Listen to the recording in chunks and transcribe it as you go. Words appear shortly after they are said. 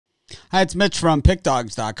Hi, it's Mitch from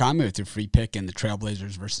pickdawgz.com with your free pick in the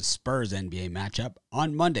Trailblazers versus Spurs NBA matchup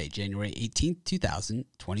on Monday, January 18th,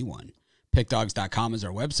 2021. Pickdawgz.com is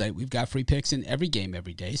our website. We've got free picks in every game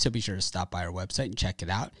every day, so be sure to stop by our website and check it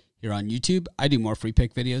out. Here on YouTube, I do more free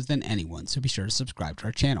pick videos than anyone, so be sure to subscribe to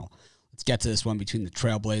our channel. Let's get to this one between the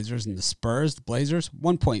Trailblazers and the Spurs. The Blazers,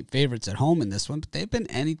 1-point favorites at home in this one, but they've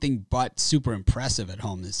been anything but super impressive at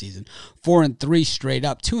home this season. 4-3 straight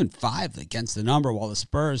up, 2-5 against the number, while the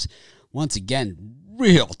Spurs, once again,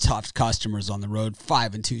 real tough customers on the road,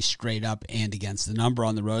 5-2 straight up and against the number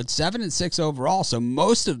on the road, 7-6 overall. So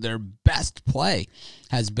most of their best play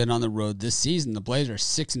has been on the road this season. The Blazers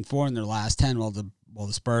 6-4 in their last 10, while the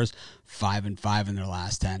Spurs 5-5 in their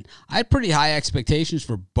last 10. I had pretty high expectations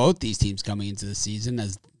for both these teams coming into the season,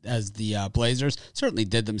 as the Blazers certainly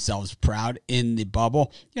did themselves proud in the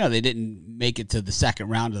bubble. You know, they didn't make it to the second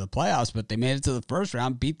round of the playoffs, but they made it to the first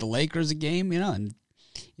round, beat the Lakers a game, and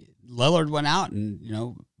Lillard went out, and,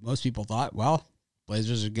 most people thought, well,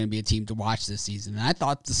 Blazers are going to be a team to watch this season, and I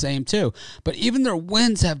thought the same too. But even their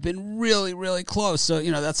wins have been really, really close. So,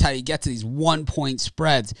 that's how you get to these 1-point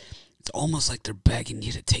spreads. It's almost like they're begging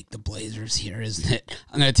you to take the Blazers here, isn't it?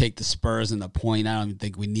 I'm going to take the Spurs and the point. I don't even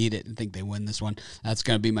think we need it and think they win this one. That's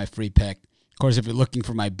going to be my free pick. Of course, if you're looking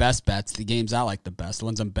for my best bets, the games I like the best, the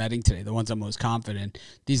ones I'm betting today, the ones I'm most confident,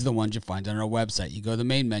 these are the ones you find on our website. You go to the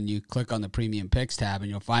main menu, click on the Premium Picks tab,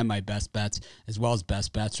 and you'll find my best bets, as well as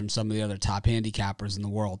best bets from some of the other top handicappers in the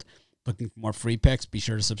world. Looking for more free picks? Be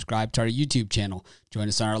sure to subscribe to our YouTube channel. Join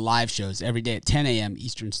us on our live shows every day at 10 a.m.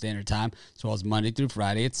 Eastern Standard Time, as well as Monday through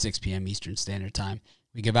Friday at 6 p.m. Eastern Standard Time.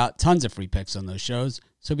 We give out tons of free picks on those shows,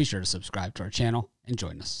 so be sure to subscribe to our channel and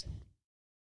join us.